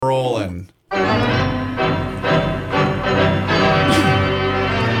rolling.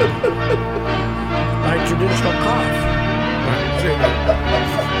 My traditional cough.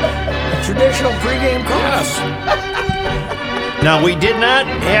 A traditional pregame cough. Now, we did not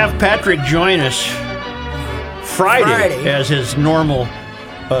have Patrick join us Friday. As his normal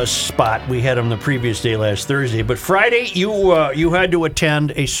spot. We had him the previous day, last Thursday. But Friday, you had to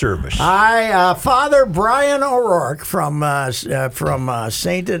attend a service. Father Brian O'Rourke from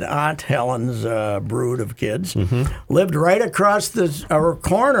Sainted Aunt Helen's brood of kids lived right across the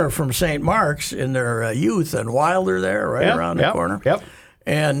corner from St. Mark's in their youth, and Wilder there, around the corner. Yep.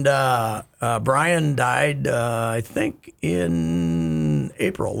 And Brian died, I think, in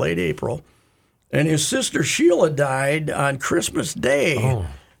April, late April. And his sister Sheila died on Christmas Day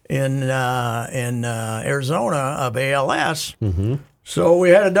in Arizona of ALS. Mm-hmm. So we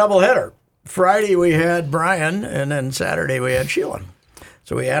had a doubleheader. Friday we had Brian, and then Saturday we had Sheila.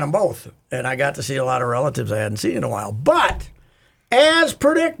 So we had them both. And I got to see a lot of relatives I hadn't seen in a while. But, as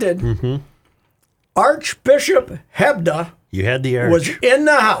predicted, Archbishop Hebda You had the arch. was in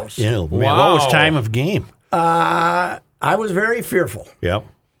the house. Yeah, man, what was time of game? I was very fearful, Yep.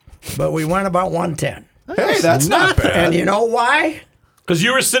 but we went about 110. Hey, that's not bad. And you know why? Because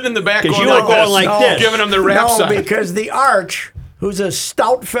you were sitting in the back 'Cause going you were like going this, like this. giving him the rap No, sign. because the Arch, who's a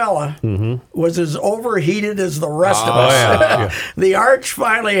stout fella, was as overheated as the rest of us. yeah. The Arch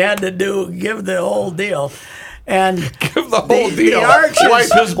finally had to give the whole deal. And Give the whole deal. The Arch Wipe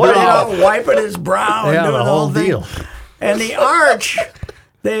is, his brow. wiping his brow and Yeah, doing the the whole thing. deal. And the Arch,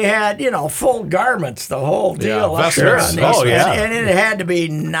 they had, full garments, the whole deal. up there vestments. on these. Oh, yeah. And it had to be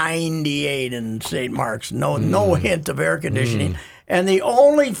 98 in St. Mark's. No hint of air conditioning. And the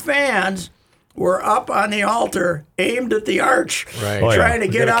only fans were up on the altar, aimed at the Arch, Right. trying to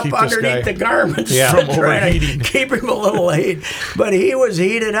We get gotta up keep this underneath guy the garments, Yeah. trying from overheating. to keep him a little heat. But he was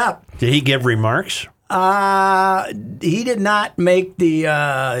heated up. Did he give remarks? He did not make the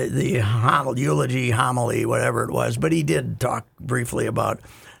eulogy, homily, whatever it was, but he did talk briefly about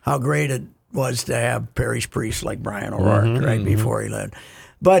how great it was to have parish priests like Brian O'Rourke right before he left.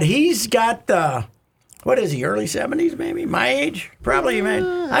 But he's got what is he, early 70s maybe? My age? Probably, man.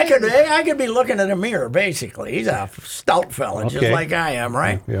 I could be looking in a mirror, basically. He's a stout fella, just Okay. like I am,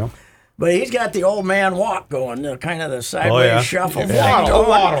 right? Yeah. But he's got the old man walk going, kind of the sideways yeah. shuffle. thing Waddle, going.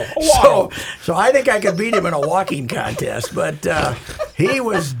 waddle. So I think I could beat him in a walking contest, but he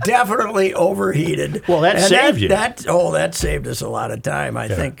was definitely overheated. Well, that And saved you. That saved us a lot of time, I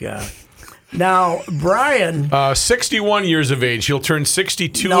think. Now, Brian, 61 years of age. He'll turn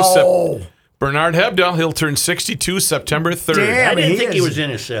 62. no, Bernard Hebda, he'll turn 62 September 3rd. Damn. I didn't he think he is- was in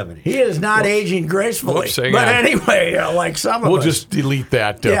his 70s. he is not aging gracefully. Whoops, hang but on. anyway, like some of We'll us. just delete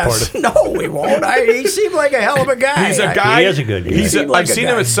that part Yes. of it. No, we won't. He seemed like a hell of a guy. He's a guy. He is a good guy. He's He seemed like I've a seen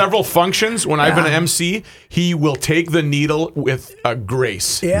guy. him at several functions. When I've been an Yeah. MC, he will take the needle with a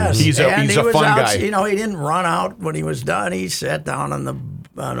grace. Yes, he's a and he fun was out, guy. He didn't run out when he was done. He sat down on the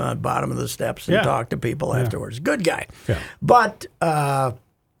bottom of the steps and Yeah. talked to people afterwards. Good guy. Yeah. But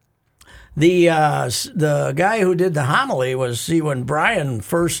the guy who did the homily was, when Brian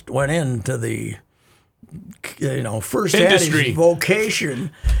first went into the first had Industry. his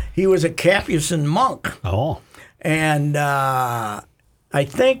vocation, he was a Capuchin monk. Oh. And I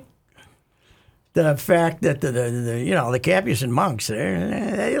think the fact that the Capuchin monks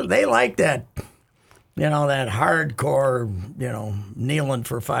they like that that hardcore kneeling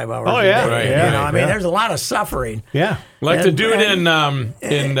for 5 hours. Oh, a yeah. day. Right, yeah, right. There's a lot of suffering. Yeah. Like And- the dude and-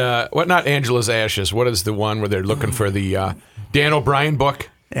 in what, not Angela's Ashes. What is the one where they're looking for the Dan O'Brien book?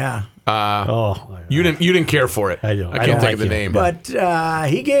 Yeah, You didn't care for it. I don't. I I can't don't think of the like it. name. but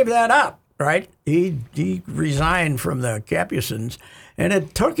he gave that up. Right, he resigned from the Capuchins. And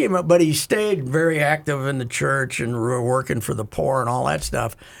it took him, but he stayed very active in the church and working for the poor and all that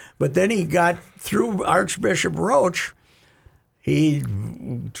stuff. But then he got through Archbishop Roach. He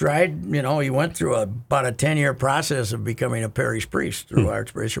tried, he went through about a 10-year process of becoming a parish priest through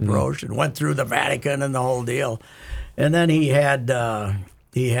Archbishop Roach, and went through the Vatican and the whole deal. And then he had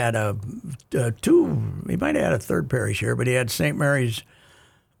he might have had a third parish here, but he had St. Mary's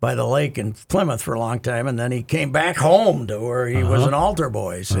by the lake in Plymouth for a long time, and then he came back home to where he was an altar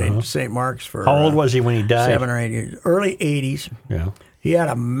boy, St. Mark's for How old was he when he died? 7 or 8 years, early 80s. Yeah. He had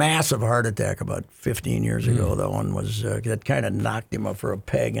a massive heart attack about 15 years ago. That one was that kind of knocked him up for a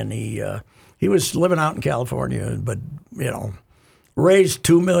peg, and he was living out in California, but raised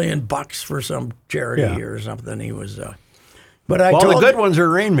 $2 million for some charity or something. He was, but I Well, told the good ones are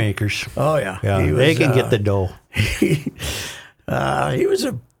rainmakers. Oh yeah, Yeah, He they was, can get the dough. He was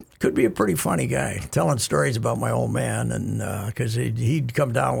a could be a pretty funny guy, telling stories about my old man, and because he'd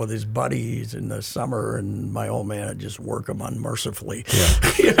come down with his buddies in the summer, and my old man would just work them unmercifully,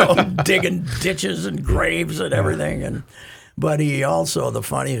 digging ditches and graves and everything. But he also, the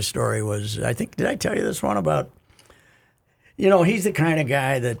funniest story was, I think, did I tell you this one about, he's the kind of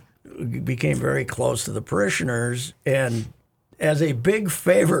guy that became very close to the parishioners, and as a big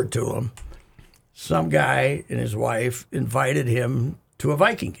favor to him, some guy and his wife invited him to a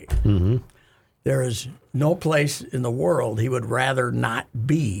Viking game. Mm-hmm. There is no place in the world he would rather not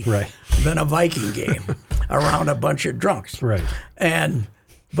be than a Viking game around a bunch of drunks. Right.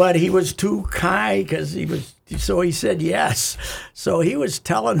 But he was too kind so he said yes. So he was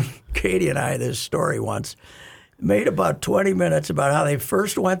telling Katie and I this story once, made about 20 minutes about how they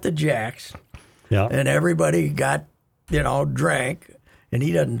first went to Jack's, and everybody got, drank, and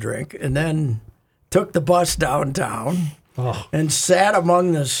he doesn't drink, and then took the bus downtown. And sat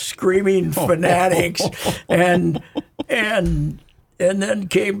among the screaming fanatics, and then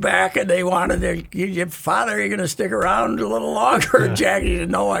came back, and they wanted Father, are you going to stick around a little longer? And Jackie said,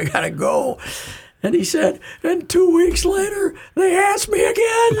 no, I got to go. And he said, and 2 weeks later, they asked me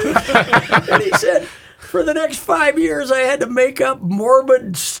again. And he said, for the next 5 years, I had to make up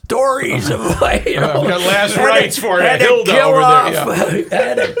morbid stories of I've got last rites for you, Hilda over there. I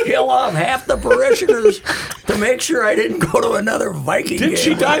had to kill off half the parishioners to make sure I didn't go to another Viking game. Didn't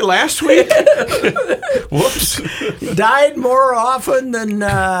she die last week? Whoops. Died more often than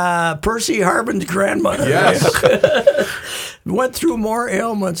Percy Harvin's grandmother. Yes. Went through more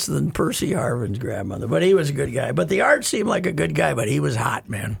ailments than Percy Harvin's grandmother, but he was a good guy. But the art seemed like a good guy, but he was hot,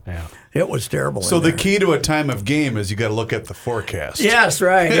 man. Yeah. It was terrible. So the key to a time of game is you got to look at the forecast. Yes,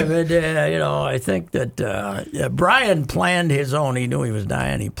 right. I think that Brian planned his own. He knew he was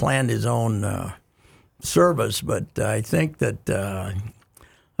dying. He planned his own service, but I think that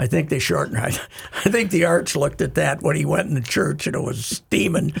I think they shortened. I think the Arch looked at that when he went in the church and it was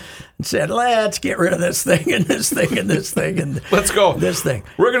steaming, and said, "Let's get rid of this thing and this thing and this thing and let's go this thing."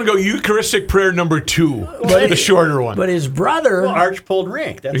 We're going to go Eucharistic prayer number 2, the shorter one. But his brother, Arch pulled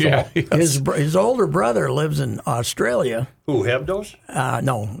rank. That's all. Yes. His older brother lives in Australia. Who, Hebdos?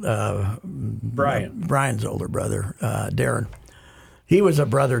 No, Brian. Brian's older brother, Darren. He was a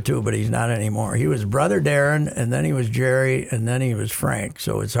brother too, but he's not anymore. He was brother Darren, and then he was Jerry, and then he was Frank.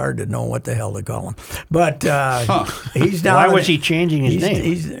 So it's hard to know what the hell to call him. But he's down. Why was he changing his name?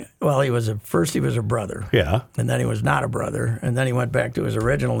 He was first he was a brother. Yeah. And then he was not a brother, and then he went back to his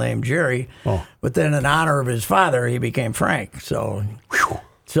original name, Jerry. Oh. But then in honor of his father, he became Frank. So.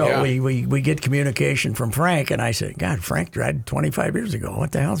 We get communication from Frank, and I said, God, Frank died 25 years ago.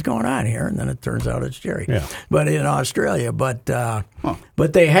 What the hell's going on here? And then it turns out it's Jerry. Yeah. But in Australia. But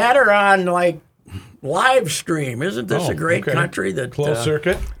they had her on, like, live stream. Isn't this a great country? That closed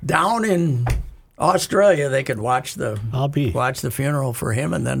circuit? Down in Australia, they could watch the funeral for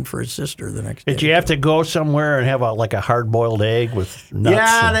him and then for his sister the next day. Did you have to go somewhere and have a hard-boiled egg with nuts?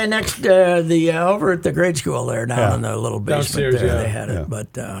 Yeah, over at the grade school there, down in the little basement there, they had it.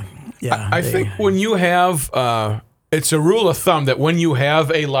 But I think when you have, it's a rule of thumb that when you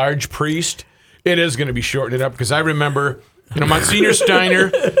have a large priest, it is going to be shortened up, because I remember. Monsignor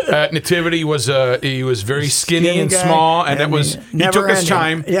Steiner at Nativity was very skinny and guy, small, and he took his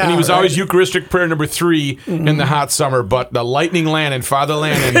time, and he was always Eucharistic prayer number 3 in the hot summer. But the Lightning Lannon, Father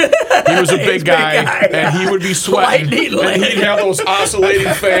Lannon, he was a big guy, and he would be sweating, and he'd have those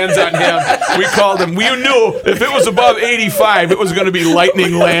oscillating fans on him. We called him. We knew if it was above 85, it was going to be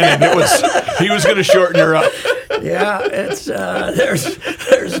Lightning Lannon. He was going to shorten her up. Yeah, it's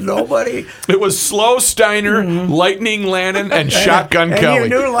there's nobody. It was Slow Steiner, Lightning Lannon, and Shotgun Kelly.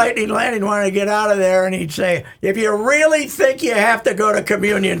 And you knew Lightning Lannon wanted to get out of there, and he'd say, "If you really think you have to go to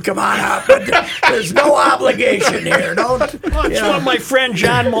communion, come on out. But there's no obligation here. Don't." That's what my friend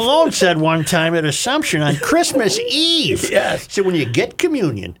John Malone said one time at Assumption on Christmas Eve. Yes. So when you get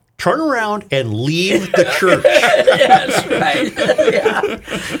communion, turn around and leave the church. Yes, right. Yeah.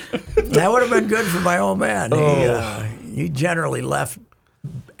 That would have been good for my old man. He generally left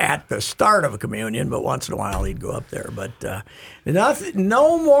at the start of a communion, but once in a while he'd go up there. But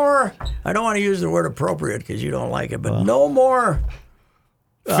no more, I don't want to use the word appropriate because you don't like it, but no more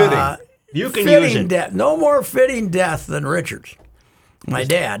fitting. You can fitting use it. Death. No more fitting death than Richard's. My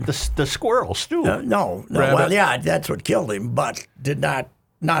dad. The squirrels, too. No. Well, yeah, that's what killed him, but did not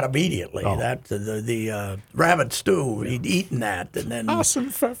immediately. Oh. That the rabbit stew, he'd eaten that, and then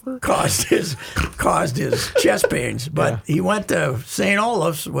caused his chest pains. But he went to St.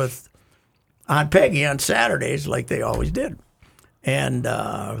 Olaf's with Aunt Peggy on Saturdays, like they always did. and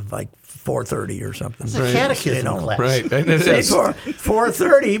like 4:30 or something. It's a catechism class. Right. And it Say is.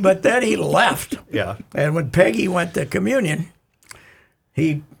 4:30, but then he left. Yeah. And when Peggy went to communion,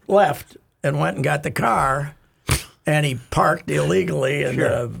 he left and went and got the car, and he parked illegally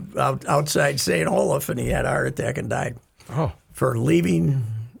outside St. Olaf, and he had a heart attack and died Oh, for leaving.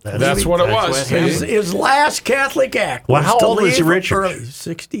 that's what it was. His last Catholic act. Well, was how to old was leave Richard? early.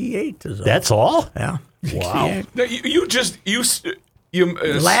 68 is all. That's all? Yeah. Wow. No, you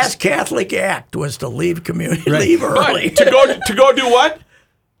Last Catholic act was to leave communion, leave early. But to go do what?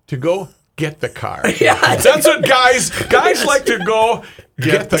 To go get the car. Yeah. That's what guys like to go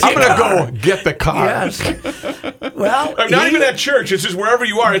get the car. I'm going to go get the car. Yes. Well, I'm not even at church. It's just wherever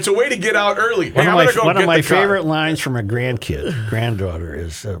you are. It's a way to get out early. Hey, I'm going to go One get of my the car. favorite lines from a granddaughter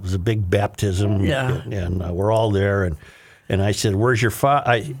is it was a big baptism, Yeah. and we're all there, and I said, "Where's your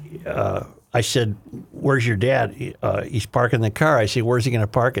father?" I said, "Where's your dad?" He's parking the car. I said, "Where's he going to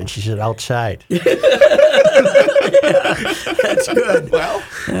park it?" And she said, "Outside." that's good. Well,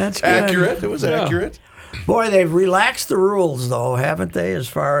 That's good. accurate. It was accurate. Boy, they've relaxed the rules, though, haven't they, as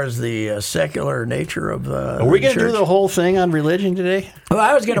far as the secular nature of the Are we going to do church? the whole thing on religion today? Well,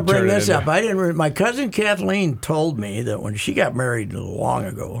 I was going to bring turn it this into- up. I didn't. My cousin Kathleen told me that when she got married long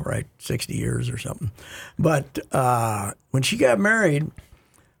ago, right, 60 years or something, but when she got married,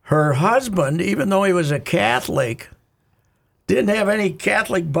 her husband, even though he was a Catholic, didn't have any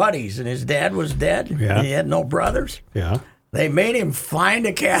Catholic buddies, and his dad was dead. Yeah. And he had no brothers. Yeah. They made him find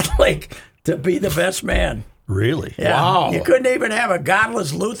a Catholic to be the best man. Really? Yeah. Wow. You couldn't even have a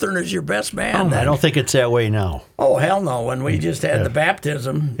godless Lutheran as your best man. I don't think it's that way now. Oh hell no! When we just had the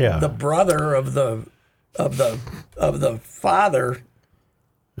baptism, Yeah. the brother of the father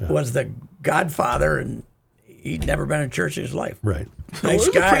was the godfather, and he'd never been in church in his life. Right. Nice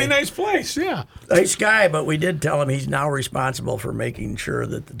It's a pretty guy, nice place. Yeah. nice guy. But we did tell him he's now responsible for making sure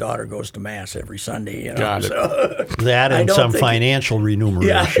that the daughter goes to mass every Sunday. You know? Got it. So, That I and don't some think- financial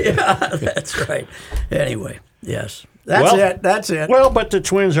remuneration. yeah, that's right. Anyway, yes, that's Well- it. That's it. Well, but the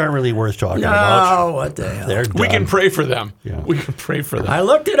Twins aren't really worth talking about. No, what the hell? They're We can done. pray for them. Yeah. We can pray for them. I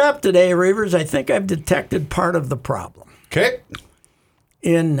looked it up today, Reavers. I think I've detected part of the problem. Okay.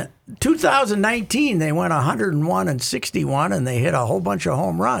 In 2019, they went 101-61, and they hit a whole bunch of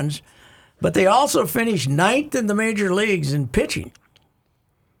home runs. But they also finished ninth in the major leagues in pitching.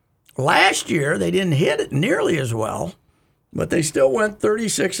 Last year, they didn't hit it nearly as well, but they still went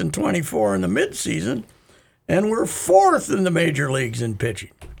 36-24 in the midseason, and were fourth in the major leagues in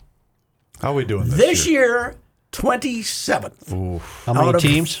pitching. How are we doing This year, 27th. How many out of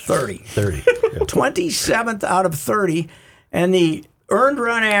teams? 30. 30. 27th out of 30, and the earned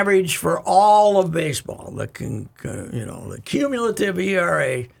run average for all of baseball, the cumulative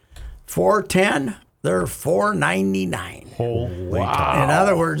ERA, 4.10. They're 4.99. Wow. In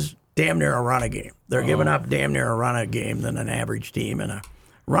other words, damn near a run a game. They're giving up damn near a run a game than an average team, and a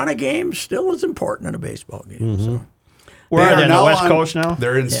run a game still is important in a baseball game. So. Where are they, on the now West Coast now?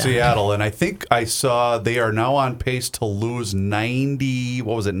 They're in Seattle, and I think I saw they are now on pace to lose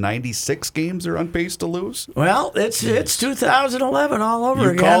 96 games they're on pace to lose? Well, it's 2011 all over You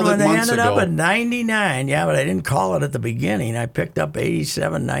again called when it they months ended up ago. at 99. Yeah, but I didn't call it at the beginning. I picked up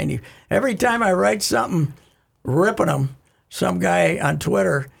 87, 90. Every time I write something ripping them, some guy on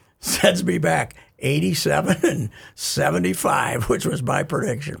Twitter sends me back 87 and 75, which was my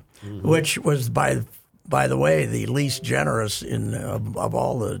prediction, which was by the way, the least generous of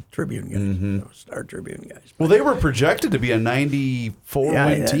all the Tribune guys, Star Tribune guys. Well, they were projected to be a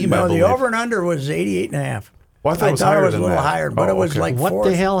 94-win team, I no, believe. the over and under was 88.5. Well, I thought it was higher a than little that. higher, but Oh, it was okay. like What fourth.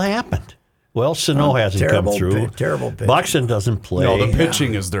 the hell happened? Well, Sano hasn't come terrible through. terrible pitch. Buxton doesn't play. No, the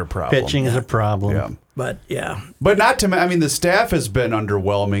pitching is their problem. Pitching is a problem. Yeah. But yeah, But not to I mean, the staff has been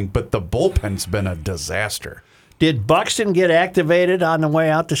underwhelming, but the bullpen's been a disaster. Did Buxton get activated on the way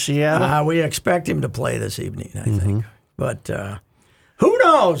out to Seattle? we expect him to play this evening, I think. But who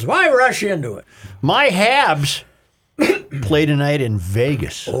knows? Why rush into it? My Habs play tonight in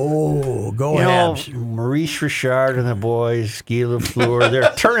Vegas. Oh, go You know, Habs. Maurice Richard and the boys, Guy Lafleur,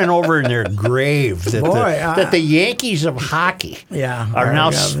 they're turning over in their grave that, Boy, that the Yankees of hockey Yeah, are now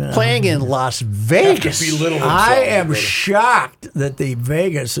yeah. playing in Las Vegas. Belittle I themselves, am brother. shocked that the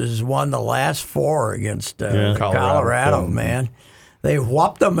Vegas has won the last four against Colorado, man. They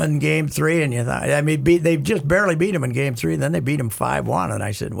whopped them in Game 3, and you thought, they just barely beat them in Game 3. Then they beat them 5-1, and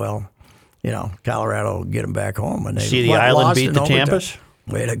I said, well, Colorado will get them back home. And they See the Island lost beat in the overtime. Tampas?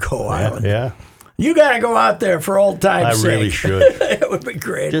 Way to go, Island! Yeah, You got to go out there for old times' I sake. really should. It would be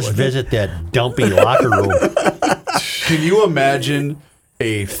great. Just wouldn't it? visit that dumpy locker room. Can you imagine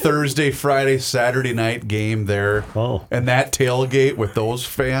a Thursday, Friday, Saturday night game there, and that tailgate with those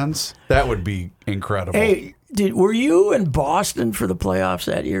fans, that would be incredible. Hey, were you in Boston for the playoffs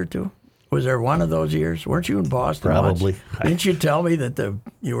that year too? Was there one of those years? Weren't you in Boston? Probably. Once? Didn't you tell me that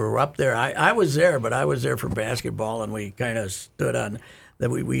you were up there? I was there, but I was there for basketball, and we kind of stood on. That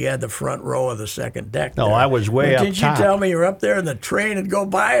we had the front row of the second deck. No, there. I was way up Didn't you top. tell me you were up there and the train would go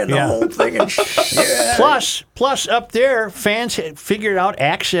by and the whole thing? And Plus, up there, fans had figured out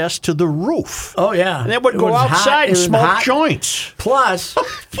access to the roof. Oh, yeah. And they would It go was hot. outside It and was smoke hot. joints. Plus,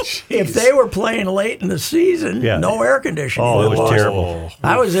 if they were playing late in the season, no air conditioning. Oh, it in was Boston. terrible.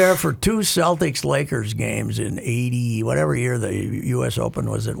 I was there for 2 Celtics-Lakers games in 80, whatever year the U.S.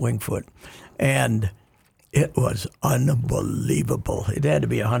 Open was at Wingfoot. And it was unbelievable. It had to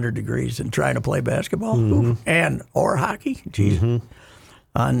be 100 degrees and trying to play basketball or hockey. Jeez.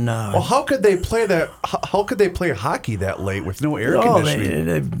 Well, how could they play that? How could they play hockey that late with no air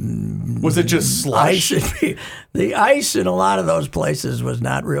conditioning? Was it just slush? The ice in a lot of those places was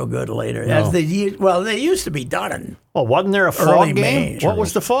not real good later. As they used to be done in. Well, wasn't there a Early fog game? May. What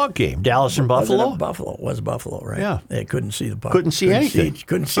was the fog game? Dallas and Buffalo? It was Buffalo, right? Yeah. They couldn't see the puck. Couldn't see anything.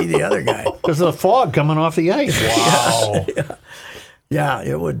 Couldn't see the other guy. Because of the fog coming off the ice. Wow. Yeah,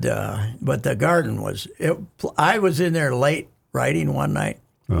 it would. But the Garden was. I was in there late writing one night,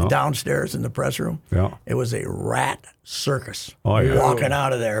 downstairs in the press room. Yeah. It was a rat circus yeah. walking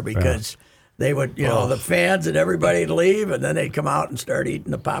out of there because they would, the fans and everybody would leave, and then they'd come out and start eating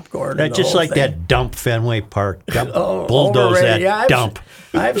the popcorn. That's just like that dump Fenway Park. Bulldoze overrated. that dump.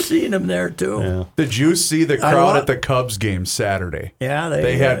 I've seen them there too. Yeah. Did you see the crowd at the Cubs game Saturday? Yeah,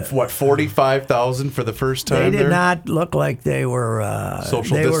 they had 45,000 for the first time. They did not look like they were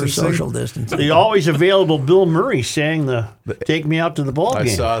social distancing. The always available Bill Murray sang the "Take Me Out to the Ball Game." I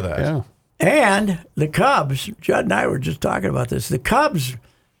saw that. Yeah. And the Cubs, Judd and I were just talking about this. The Cubs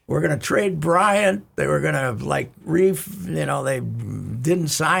were going to trade Bryant. They were going to they didn't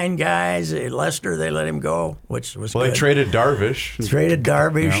sign guys. Lester, they let him go, which was good. They traded Darvish. Yeah.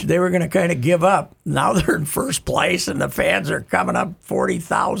 They were going to kind of give up. Now they're in first place, and the fans are coming up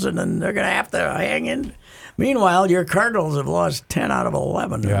 40,000, and they're going to have to hang in. Meanwhile, your Cardinals have lost 10 out of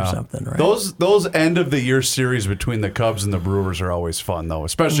 11 or something, right? Those end of the year series between the Cubs and the Brewers are always fun, though,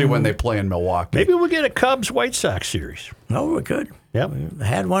 especially when they play in Milwaukee. Maybe we'll get a Cubs White Sox series. No, we could. Yep. We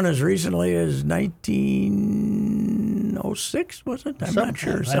had one as recently as 1906, was it? I'm not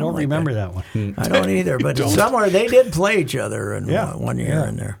sure. I don't remember that one. I don't either, but somewhere they did play each other in one year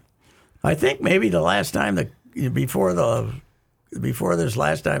in there. I think maybe the last time before this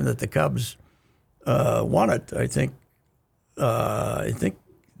last time that the Cubs won it, I think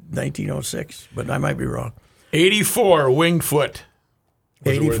 1906, but I might be wrong. 84 Wingfoot.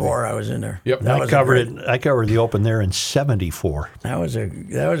 84, I was in there. Yep, I covered the Open there in '74. That was a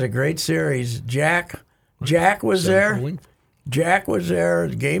great series. Jack was there. Jack was there,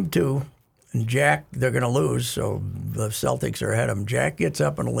 game 2, and they're going to lose, so the Celtics are ahead of them. Jack gets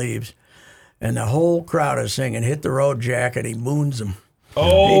up and leaves, and the whole crowd is singing "Hit the Road, Jack," and he moons them.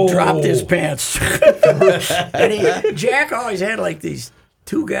 Oh, he dropped his pants. And Jack always had like these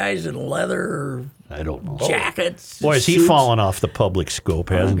 2 guys in leather. I don't know. Jackets. Boy, has he fallen off the public scope,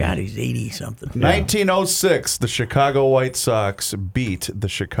 hasn't God, he's 80-something. 1906, the Chicago White Sox beat the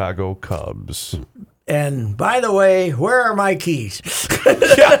Chicago Cubs. And by the way, where are my keys?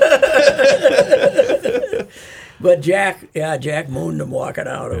 But Jack mooned him walking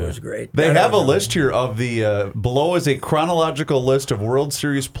out. It was great. They have a list here of the below is a chronological list of World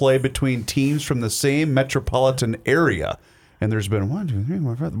Series play between teams from the same metropolitan area. And there's been 1, 2, 3,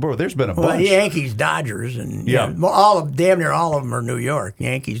 4, 5. Boy, there's been a bunch. Well, Yankees, Dodgers, and damn near all of them are New York.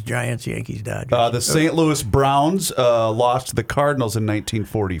 Yankees, Giants, Yankees, Dodgers. The St. Louis Browns lost to the Cardinals in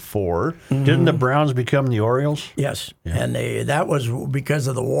 1944. Didn't the Browns become the Orioles? Yes, and that was because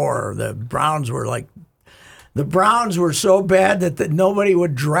of the war. The Browns were so bad that nobody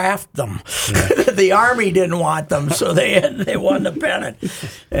would draft them. Yeah. The Army didn't want them, so they won the pennant,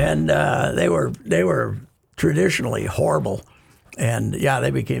 and they were traditionally horrible. And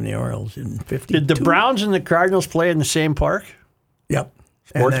they became the Orioles in '52. Did the Browns and the Cardinals play in the same park? Yep.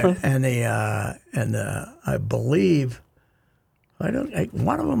 Sportsman? And I believe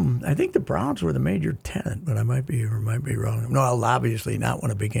one of them. I think the Browns were the major tenant, but I might be wrong. No, obviously not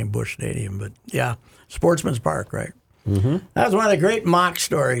when it became Busch Stadium, but Sportsman's Park, right? Mm-hmm. That was one of the great mock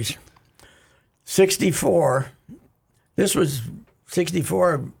stories. '64. This was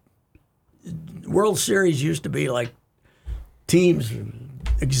 '64. World Series used to be like teams,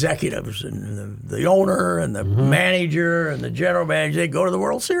 executives, and the owner and the manager and the general manager. They go to the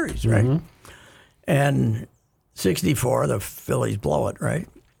World Series, right? And '64, the Phillies blow it, right?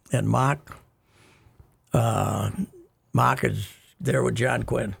 And Mock is there with John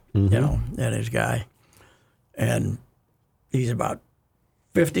Quinn, you know, and his guy. And he's about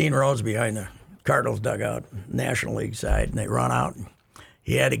 15 rows behind the Cardinals dugout, National League side, and they run out. And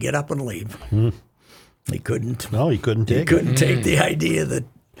he had to get up and leave. He couldn't. No, he couldn't take He couldn't take the idea that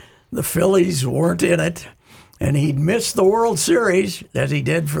the Phillies weren't in it, and he'd missed the World Series as he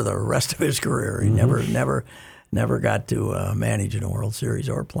did for the rest of his career. He never got to manage in a World Series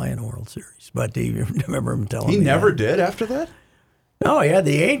or play in a World Series. But I remember him telling me He never that. did after that? No, he had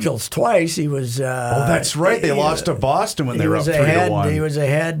the Angels twice. He was. Oh, that's right. They lost to Boston when they were up 3-1. He was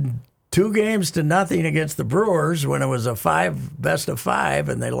ahead 2-0 against the Brewers when it was a best of 5,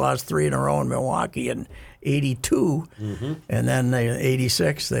 and they lost 3 in a row in Milwaukee in '82. And then in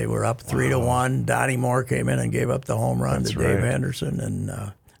 '86 they were up 3-1. Donnie Moore came in and gave up the home run to Dave Henderson,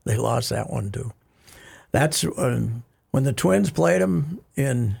 and they lost that one too. That's when the Twins played them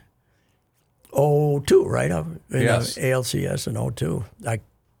in '02, right? Yes. ALCS in '02. I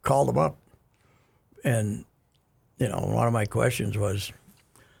called them up, and one of my questions was,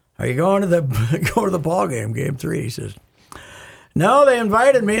 "Are you going to the ball game, Game 3?" He says, "No, they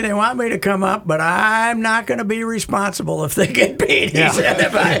invited me. They want me to come up, but I'm not going to be responsible if they get beat." He said,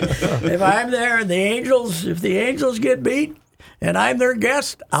 "If I'm there and if the Angels get beat and I'm their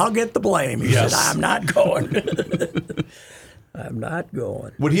guest, I'll get the blame." He said, "I'm not going." I'm not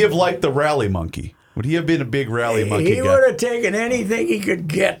going. Would he have liked the rally monkey? Would he have been a big rally monkey He guy? would have taken anything he could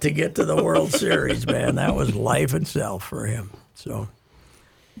get to the World Series, man. That was life itself for him. So,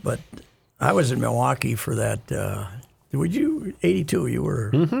 but I was in Milwaukee for that. Would you? '82. You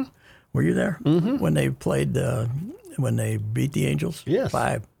were. Were you there when they played? When they beat the Angels? Yes.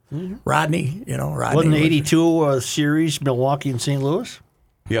 5. Rodney. Rodney. Wasn't was- '82 series Milwaukee and St. Louis?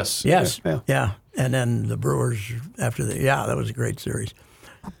 Yes. Yes. Yeah. Yeah. And then the Brewers after that was a great series.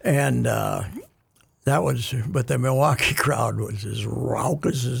 And but the Milwaukee crowd was as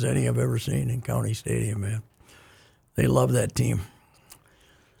raucous as any I've ever seen in County Stadium, man. They love that team.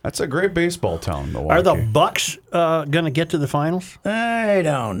 That's a great baseball town, Milwaukee. Are the Bucks going to get to the finals? I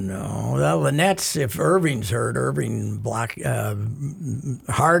don't know. Well, the Nets, if Irving's hurt,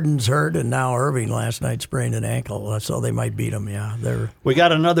 Harden's hurt, and now Irving last night sprained an ankle, so they might beat them, yeah. We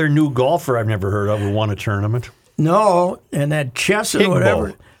got another new golfer I've never heard of who won a tournament. No, and that Chesson, Higbo.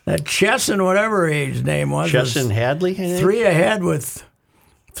 whatever his name was, Chesson Hadley? I think? 3 ahead with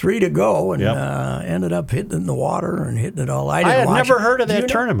 3 to go, and Yep. Ended up hitting in the water and hitting it all. I had didn't watch never it. heard of Do that you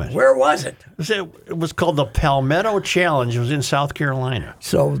know- tournament. Where was it? It was called the Palmetto Challenge. It was in South Carolina.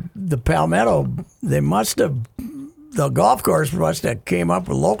 So the Palmetto, the golf course must have came up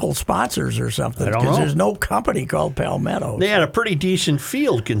with local sponsors or something, I don't because know. there's no company called Palmetto. They had a pretty decent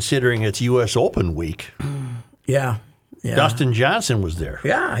field considering it's U.S. Open week. Yeah. Dustin Johnson was there.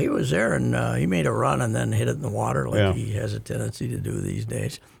 Yeah, he was there, and he made a run and then hit it in the water like Yeah. he has a tendency to do these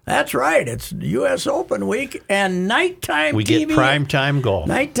days. That's right. It's U.S. Open week and nighttime We TV. get primetime golf.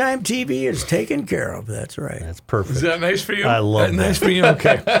 Nighttime TV is taken care of. That's right. That's perfect. Is that nice for you? I love that. Nice for you?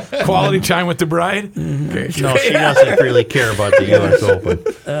 Okay. Quality time with the bride? Okay. No, she doesn't really care about the U.S. Open.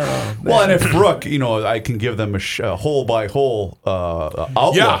 Well, and if Brooke, I can give them a hole by hole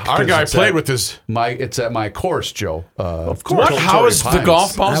outlook. Yeah, our 'cause guy it's played at with his. It's at my course, Joe. Of course. How is the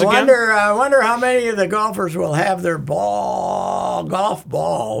golf balls I again? wonder how many of the golfers will have their golf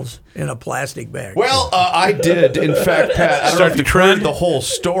balls in a plastic bag. Well, I did. In fact, Pat, I don't know Start if the you heard trend. the whole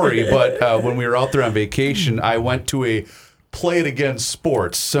story, but when we were out there on vacation, I went to a Play It Again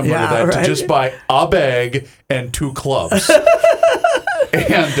Sports, similar Yeah, to that, right. to just buy a bag and 2 clubs.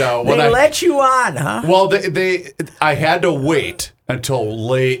 And when they I let you on, huh? well, I had to wait until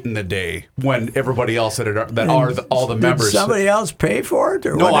late in the day when everybody else all the members. Did somebody else pay for it?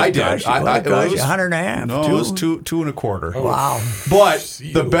 Or No, what I it did. cost you? I What it cost you? was $150. No, it was two and a quarter. Wow. But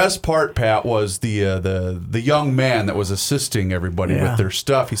the best part, Pat, was the young man that was assisting everybody Yeah. with their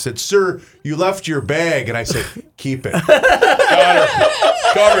stuff. He said, "Sir, you left your bag," and I said, "Keep it."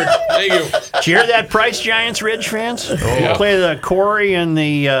 Covered. Thank you. Did you hear that, Price Giants Ridge fans? Yeah. Play the Corey and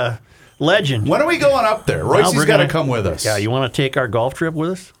the Legend. When are we going up there? Royce's we're got to gonna- come with us. Yeah, you want to take our golf trip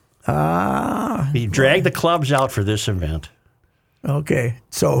with us? He dragged the clubs out for this event. Okay.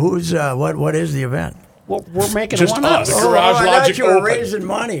 So who's what is the event? Well, we're making Just one up. us. Garage I Logic thought you were Open. raising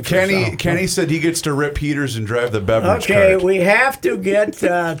money for something. Kenny said he gets to rip heaters and drive the beverage Okay, cart. we have to get.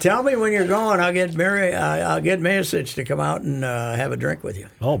 Tell me when you're going. I'll get I'll get Mayasich to come out and have a drink with you.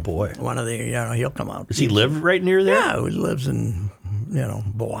 Oh boy, One of the, he'll come out. does he live right near there? Yeah, he lives in,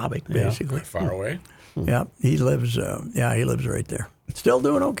 Bowabic, basically. Far away. Yeah, he lives. He lives right there. Still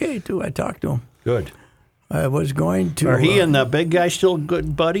doing okay too. I talked to him. Good. I was going to. Are he and the big guy still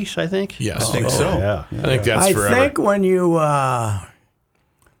good buddies, I think? Yes. I think so. Yeah. I think that's I forever. think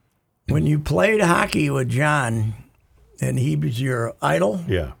when you played hockey with John, and he was your idol,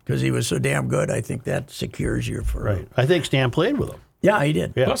 Yeah. because he was so damn good, I think that secures you for. Right. I think Stan played with him. Yeah, he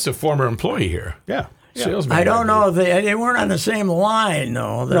did. Yeah. Plus a former employee here. Yeah. Salesman. I don't know if they weren't on the same line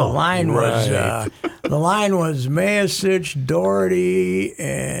though. The line was Right. the line was Mayasich, Doherty,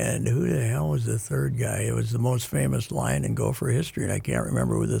 and who the hell was the third guy? It was the most famous line in Gopher history, and I can't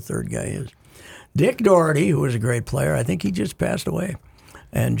remember who the third guy is. Dick Doherty, who was a great player, I think he just passed away,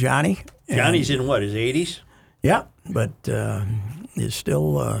 and Johnny. Johnny's in what, his 80s? Yeah, but he's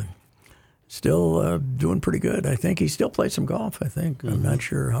still doing pretty good. I think he still plays some golf. I think I'm not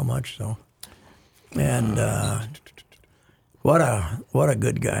sure how much though. And what a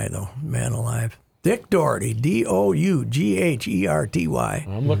good guy though, man alive. Dick Doherty, Dougherty.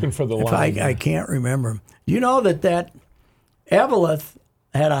 I'm looking for the If line. I can't remember him. You know that Eveleth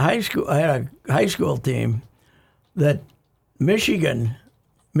had a high school team that Michigan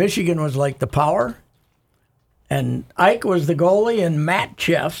was like the power. And Ike was the goalie, and Matt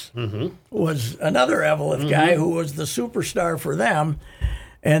Cheffs was another Eveleth guy who was the superstar for them.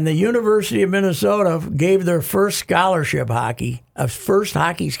 And the University of Minnesota gave their first scholarship first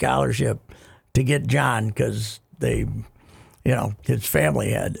hockey scholarship to get John because they, his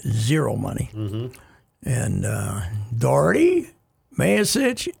family had zero money. And Doherty,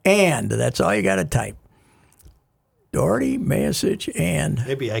 Mayasich, and that's all you got to type. Doherty, Mayasich, and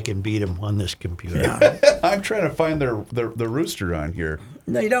Maybe I can beat him on this computer. I'm trying to find the rooster on here.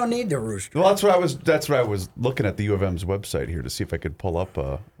 no, you don't need the rooster. Well, that's what I was looking at the U of M's website here to see if I could pull up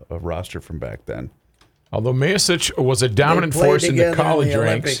a roster from back then. Although Mayasich was a dominant They played force in the together in college the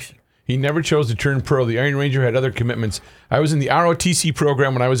ranks, Olympics. he never chose to turn pro. The Iron Ranger had other commitments. I was in the ROTC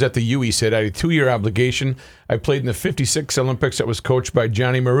program when I was at the U, he said. I had a 2-year obligation. I played in the 56 Olympics. I was coached by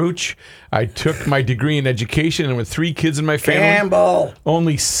Johnny Maruch. I took my degree in education, and with 3 kids in my family, Campbell.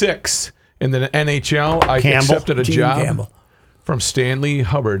 only 6 in the NHL, I Campbell? accepted a Gene job Campbell. from Stanley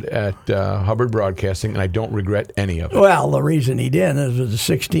Hubbard at Hubbard Broadcasting, and I don't regret any of it. Well, the reason he did is it was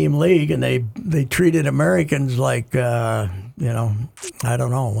a 6-team league, and they treated Americans like, I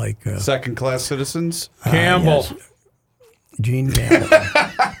don't know, like Second-class citizens. Campbell. yes. Gene Campbell.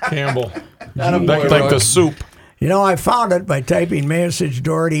 Campbell. Attaboy, Like the Rug. soup. I found it by typing Mayasich,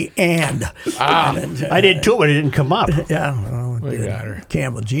 Doherty, and. I did too, but it didn't come up. Yeah, well, it We did. got her.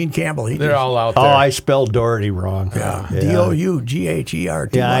 Campbell, Gene Campbell. He They're did. all out Oh, there. I spelled Doherty wrong. Dougherty.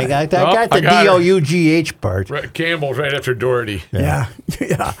 Yeah, I got Oh, the I got her. Dough part. Right, Campbell's right after Doherty. Yeah.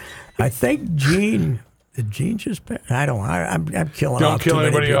 I think Gene. Did Gene just? I don't. I'm killing. Don't off kill too many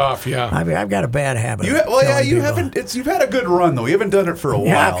anybody people. off, yeah. I've got a bad habit. You of killing you people. haven't. You've had a good run though. You haven't done it for a while.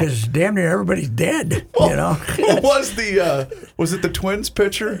 Yeah, because damn near everybody's dead. What was was it the Twins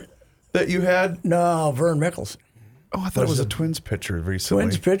pitcher that you had? No, Vern Mickelson. Oh, I thought it was a Twins pitcher recently.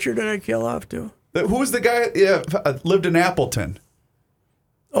 Twins pitcher did I kill off too? Who was the guy? Yeah, lived in Appleton.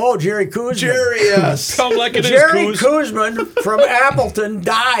 Oh, Jerry Kuzman. Jerry, yes. Tell 'em like it is, Jerry Coos. Kuzman from Appleton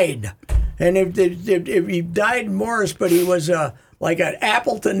died. And if he died in Morris, but he was like an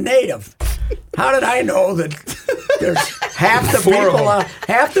Appleton native. How did I know that there's half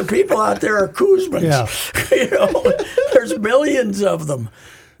the people out there are Kuzmans? Yeah. There's millions of them.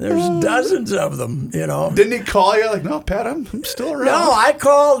 There's dozens of them. Didn't he call you like, no, Pat, I'm still around? No, I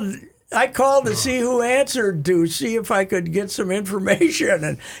called to see who answered, to see if I could get some information,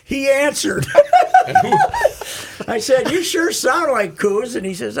 and he answered. I said, "You sure sound like Coos," and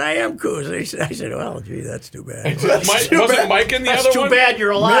he says, "I am Coos." And I said, "Well, gee, that's too bad." Wasn't Mike in the That's other too one? bad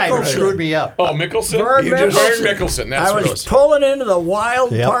you're alive. Mickelson. It screwed me up. Oh, Mickelson? Vern Vern Mickelson. Mickelson. That's I what it was was. pulling into the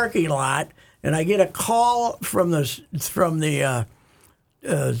wild Yep. parking lot, and I get a call from the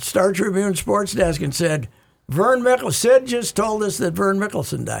Star Tribune sports desk and said, "Vern Mickelson, Sid just told us that Vern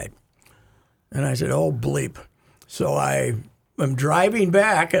Mickelson died." And I said, "Oh, bleep." So I'm driving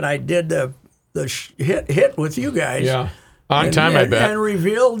back, and I did the hit with you guys. Yeah. On And- time, I and- bet. And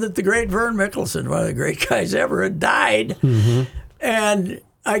revealed that the great Vern Mickelson, one of the great guys ever, had died. Mm-hmm. And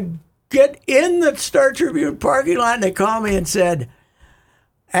I get in the Star Tribune parking lot, and they call me and said,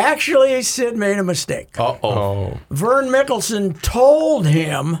 "Actually, Sid made a mistake. Oh. Vern Mickelson told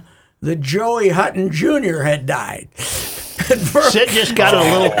him that Joey Hutton Jr. had died." Sid just got a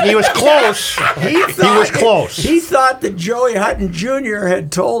little. He was close. He was close. He thought that Joey Hutton Jr.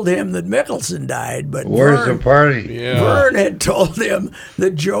 had told him that Mickelson died, but Where's the party? Yeah. Vern had told him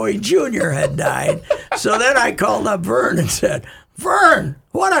that Joey Jr. had died. So then I called up Vern and said, Vern,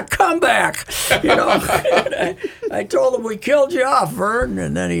 what a comeback! You know, I told him we killed you off, Vern,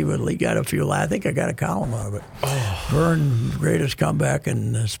 and then he got a few. I think I got a column out of it. Vern, greatest comeback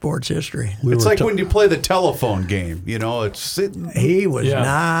in sports history. It's like when you play the telephone game. You know, He was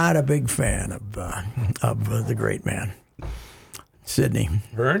not a big fan of the great man, Sidney.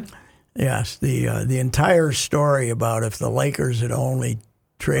 Vern? Yes, the entire story about if the Lakers had only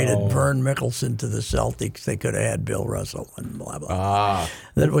traded Vern Mickelson to the Celtics, they could have had Bill Russell and blah, blah.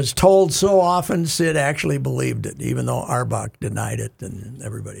 That was told so often, Sid actually believed it, even though Arbach denied it and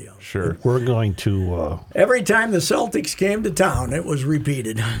everybody else. Sure. We're going to... Every time the Celtics came to town, it was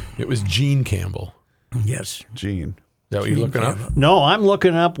repeated. It was Gene Campbell. Yes. Gene. Is that what you're looking up? No, I'm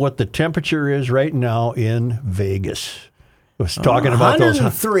looking up what the temperature is right now in Vegas. I was talking about those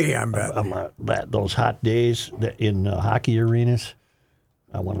 103, I'm betting. those hot days in hockey arenas.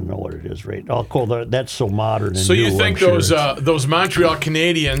 I want to know what it is right now. Oh, cool. That's so modern. And So you new, think I'm sure those Montreal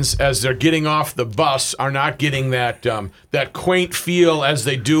Canadiens, as they're getting off the bus, are not getting that that quaint feel as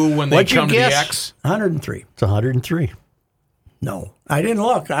they do when they What'd you come to the guess? X? 103. it's 103. No, I didn't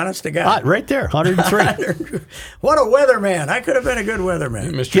look, honest to God. Right there, 103. What a weatherman. I could have been a good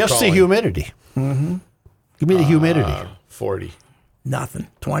weatherman. Mr. Guess the Cullen. humidity. Mm-hmm. Give me the humidity. 40. Nothing.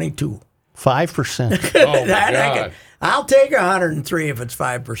 22. 5%. Oh, my That I God. I'll take 103 if it's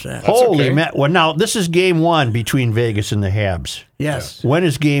 5%. Holy okay. man. Well, now, this is game 1 between Vegas and the Habs. Yes. When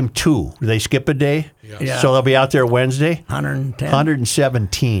is game 2? Do they skip a day? Yeah. So they'll be out there Wednesday? 110.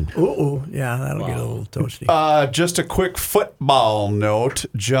 117. Ooh, yeah, that'll get a little toasty. Just a quick football note,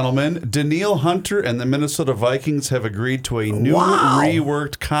 gentlemen. Daniil Hunter and the Minnesota Vikings have agreed to a new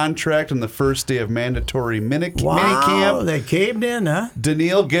reworked contract on the first day of mandatory minicamp. They caved in, huh?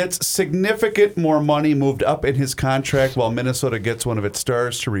 Daniil gets significant more money moved up in his contract while Minnesota gets one of its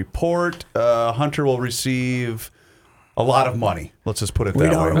stars to report. Hunter will receive a lot of money. Let's just put it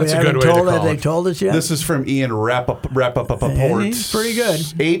that way. That's a good haven't way to told call They it. told us yet? This is from Ian Rappaport. He's pretty good.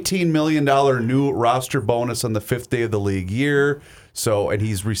 $18 million new roster bonus on the 5th day of the league year. So, and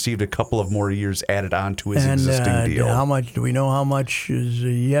he's received a couple of more years added on to his existing deal. How much do we know? How much is?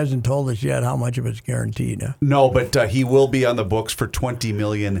 He hasn't told us yet. How much of it's guaranteed? Huh? No, but he will be on the books for $20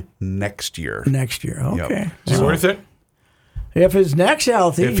 million next year. Next year. Okay. Is it worth it? If his neck's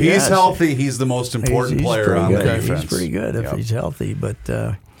healthy, If he's healthy, he's the most important player pretty on the good. defense. He's pretty good if he's healthy. But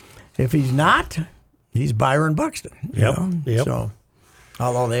if he's not, he's Byron Buxton. you know? Yep. So,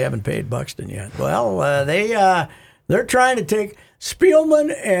 although they haven't paid Buxton yet. Well, they're trying to take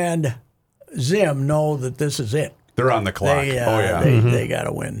Spielman and Zim know that this is it. They're on the clock. They got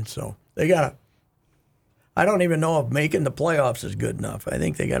to win. So they got to. I don't even know if making the playoffs is good enough. I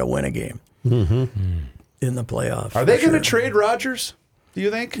think they got to win a game in the playoffs. Are they for going to sure. trade Rodgers? Do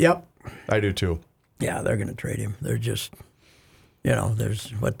you think? Yep. I do too. Yeah, they're going to trade him. They're just, there's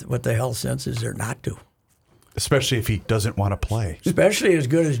what the hell sense is there not to? Especially if he doesn't want to play. Especially as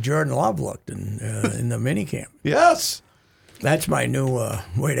good as Jordan Love looked in the minicamp. Yes. That's my new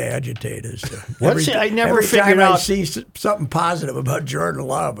way to agitate. Is I never every figured time I out- see something positive about Jordan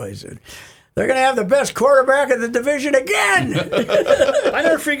Love, I said, they're going to have the best quarterback in the division again. I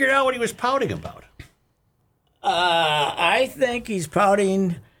never figured out what he was pouting about. I think he's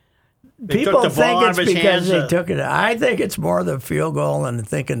pouting. They People took the ball think out it's of his because hands, they took it. I think it's more the field goal and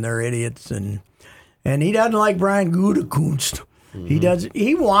thinking they're idiots, and he doesn't like Brian Gutekunst. He does.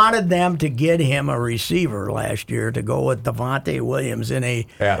 He wanted them to get him a receiver last year to go with Devontae Williams Devontae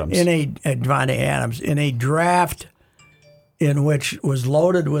Adams in a draft in which was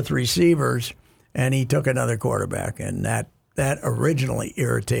loaded with receivers, and he took another quarterback, and that originally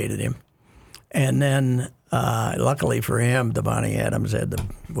irritated him. And then, luckily for him, Devontae Adams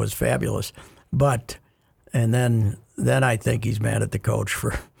was fabulous. And then I think he's mad at the coach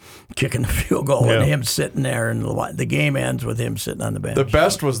for kicking the field goal and him sitting there, and the game ends with him sitting on the bench. The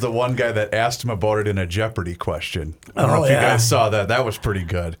best was the one guy that asked him about it in a Jeopardy question. I don't know if you yeah. guys saw that. That was pretty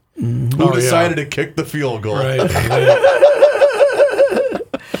good. Who decided to kick the field goal? Right.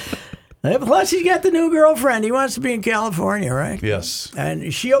 Plus, he's got the new girlfriend. He wants to be in California, right? Yes.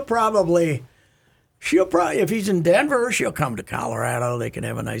 And she'll probably, if he's in Denver, she'll come to Colorado. They can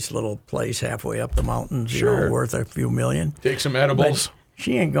have a nice little place halfway up the mountains, worth a few million. Take some edibles. But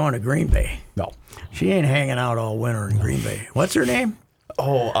she ain't going to Green Bay. No. She ain't hanging out all winter in Green Bay. What's her name?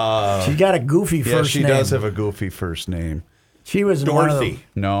 Oh, She's got a goofy yeah, first she name. does have a goofy first name. She was in one of Dorothy.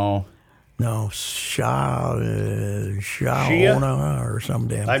 No. Shauna or some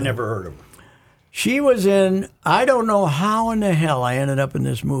damn I've thing. never heard of him. She was in, I don't know how in the hell I ended up in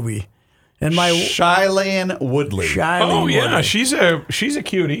this movie. And my Shailene Woodley. Shailene Oh yeah, Woodley. she's a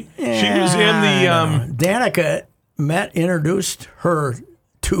cutie. She was in the Danica introduced her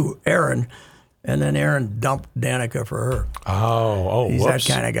to Aaron, and then Aaron dumped Danica for her. Oh, He's whoops.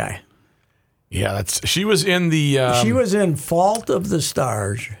 that kind of guy. Yeah, she was in the She was in Fault of the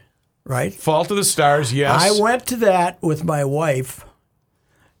Stars, right? Fault of the Stars. Yes, I went to that with my wife,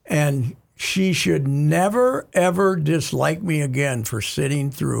 and she should never, ever dislike me again for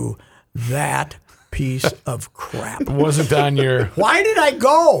sitting through that piece of crap. wasn't on your. Why did I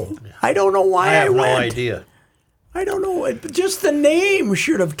go? I don't know why I have no went. idea. I don't know. Just the name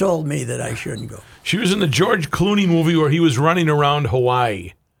should have told me that I shouldn't go. She was in the George Clooney movie where he was running around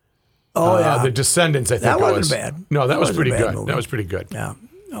Hawaii. Oh, yeah. The Descendants. I think That it wasn't was. bad. No, that That was wasn't pretty a bad good. movie. That was pretty good. Yeah,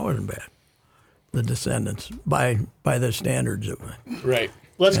 that wasn't bad. The Descendants, by the standards of it. Right.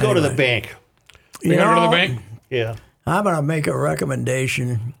 Let's go to the Anyway. bank. You gotta go to the bank. Yeah. I'm going to make a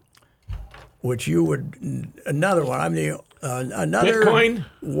recommendation, which you would, another one. I'm the another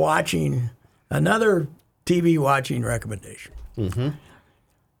Bitcoin? another TV watching recommendation. Mm-hmm.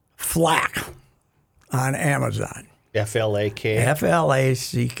 Flack on Amazon. FLAK.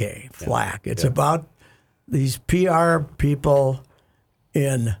 FLACK. Flack. It's about these PR people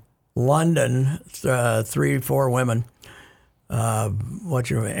in London, 3-4 women.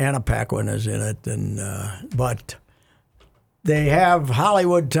 Anna Paquin is in it, but they have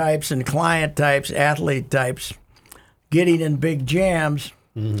Hollywood types and client types, athlete types, getting in big jams,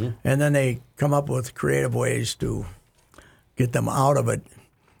 and then they come up with creative ways to get them out of it.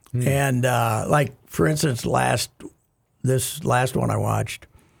 And like, for instance, this last one I watched,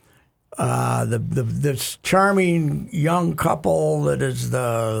 this charming young couple that is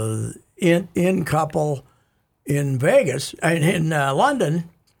the in couple in Vegas and in London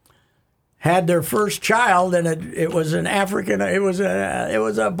had their first child, and it was an African. It was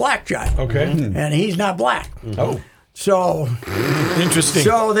a black child. Okay. And he's not black. Oh, So interesting.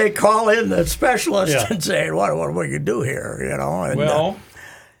 so they call in the specialist and say, "What are we gonna do here?" You know. And, well,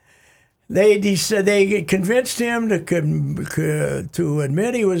 they convinced him to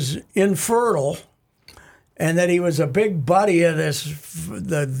admit he was infertile, and that he was a big buddy of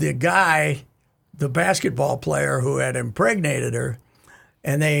the guy, the basketball player who had impregnated her,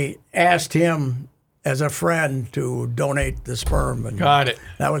 and they asked him as a friend to donate the sperm. And got it.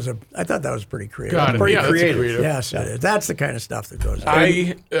 I thought that was pretty creative. Got it. Pretty Yeah, that's creative. creative. Yes, it is. That's the kind of stuff that goes on.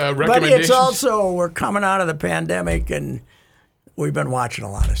 I But recommendations. it's also, we're coming out of the pandemic, and we've been watching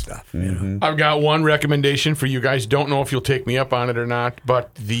a lot of stuff. You know? I've got one recommendation for you guys. Don't know if you'll take me up on it or not, but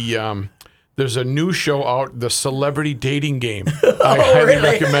there's a new show out, The Celebrity Dating Game. I highly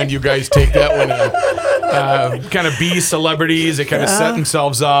recommend you guys take that one in. Kind of be celebrities. They kind of set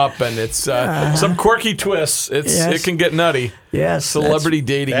themselves up, and it's some quirky twists. It can get nutty. Yes. Celebrity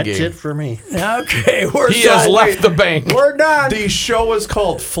Dating That's Game. it for me. Okay, we're He has done. left the bank. We're done. The show is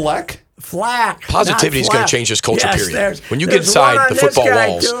called Fleck. Flack. Positivity is not going flack. to change this culture, Yes, period. When you get there's one inside on the this football guy,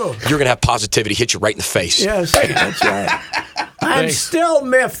 walls, too. you're going to have positivity hit you right in the face. Yes, that's right. I'm Thanks. still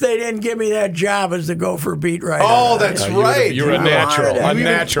miffed they didn't give me that job as the Gopher beat writer. Oh, that's right. You're a natural. You A You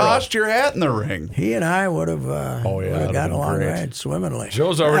natural. tossed your hat in the ring. He and I would have that'd gotten been along great. right swimmingly.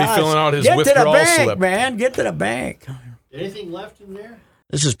 Joe's already filling out his get withdrawal to the bank, slip. man. Get to the bank. Anything left in there?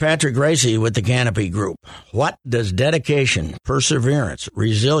 This is Patrick Gracie with the Canopy Group. What does dedication, perseverance,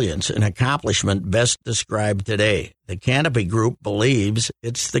 resilience, and accomplishment best describe today? The Canopy Group believes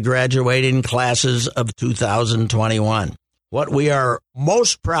it's the graduating classes of 2021. What we are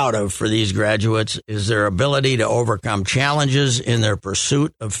most proud of for these graduates is their ability to overcome challenges in their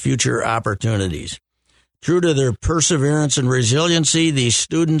pursuit of future opportunities. True to their perseverance and resiliency, these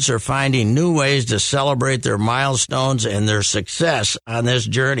students are finding new ways to celebrate their milestones and their success on this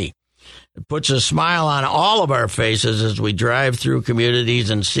journey. It puts a smile on all of our faces as we drive through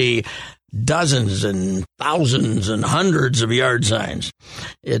communities and see dozens and thousands and hundreds of yard signs.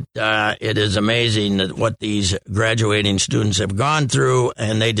 It is amazing that what these graduating students have gone through,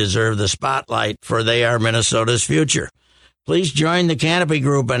 and they deserve the spotlight, for they are Minnesota's future. Please join the Canopy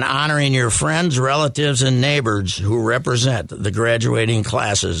Group in honoring your friends, relatives, and neighbors who represent the graduating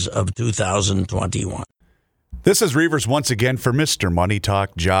classes of 2021. This is Reavers once again for Mr. Money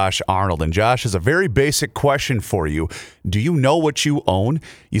Talk, Josh Arnold. And Josh has a very basic question for you. Do you know what you own?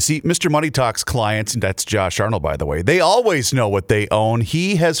 You see, Mr. Money Talk's clients, and that's Josh Arnold, by the way, they always know what they own.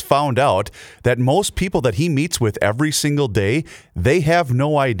 He has found out that most people that he meets with every single day, they have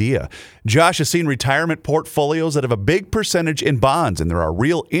no idea. Josh has seen retirement portfolios that have a big percentage in bonds, and there are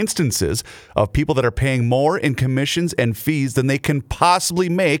real instances of people that are paying more in commissions and fees than they can possibly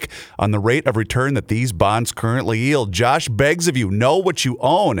make on the rate of return that these bonds currently currently yield. Josh begs of you, know what you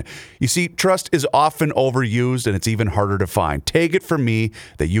own. You see, trust is often overused and it's even harder to find. Take it from me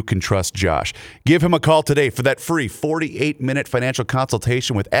that you can trust Josh. Give him a call today for that free 48-minute financial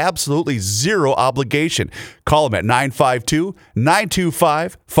consultation with absolutely zero obligation. Call him at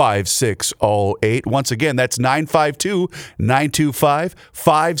 952-925-5608. Once again, that's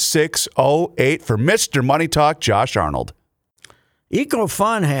 952-925-5608 for Mr. Money Talk, Josh Arnold.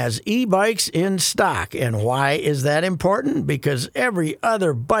 EcoFun has e-bikes in stock. And why is that important? Because every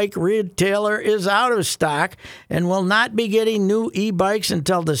other bike retailer is out of stock and will not be getting new e-bikes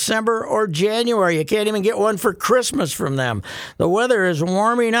until December or January. You can't even get one for Christmas from them. The weather is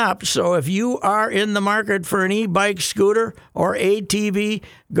warming up, so if you are in the market for an e-bike, scooter, or ATV,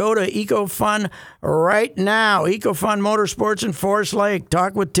 go to EcoFun right now. EcoFun Motorsports in Forest Lake.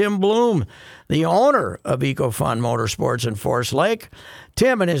 Talk with Tim Bloom, the owner of EcoFun Motorsports in Forest Lake.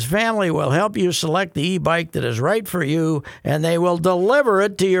 Tim and his family will help you select the e-bike that is right for you, and they will deliver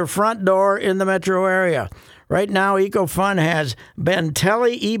it to your front door in the metro area. Right now, EcoFun has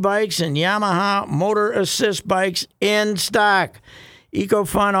Bentelli e-bikes and Yamaha Motor Assist bikes in stock.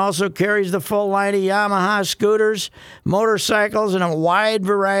 EcoFun also carries the full line of Yamaha scooters, motorcycles, and a wide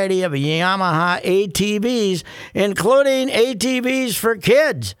variety of Yamaha ATVs, including ATVs for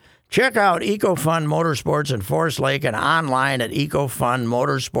kids. Check out EcoFun Motorsports in Forest Lake and online at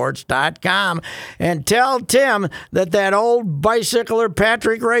ecofunmotorsports.com and tell Tim that old bicycler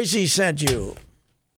Patrick Racy sent you.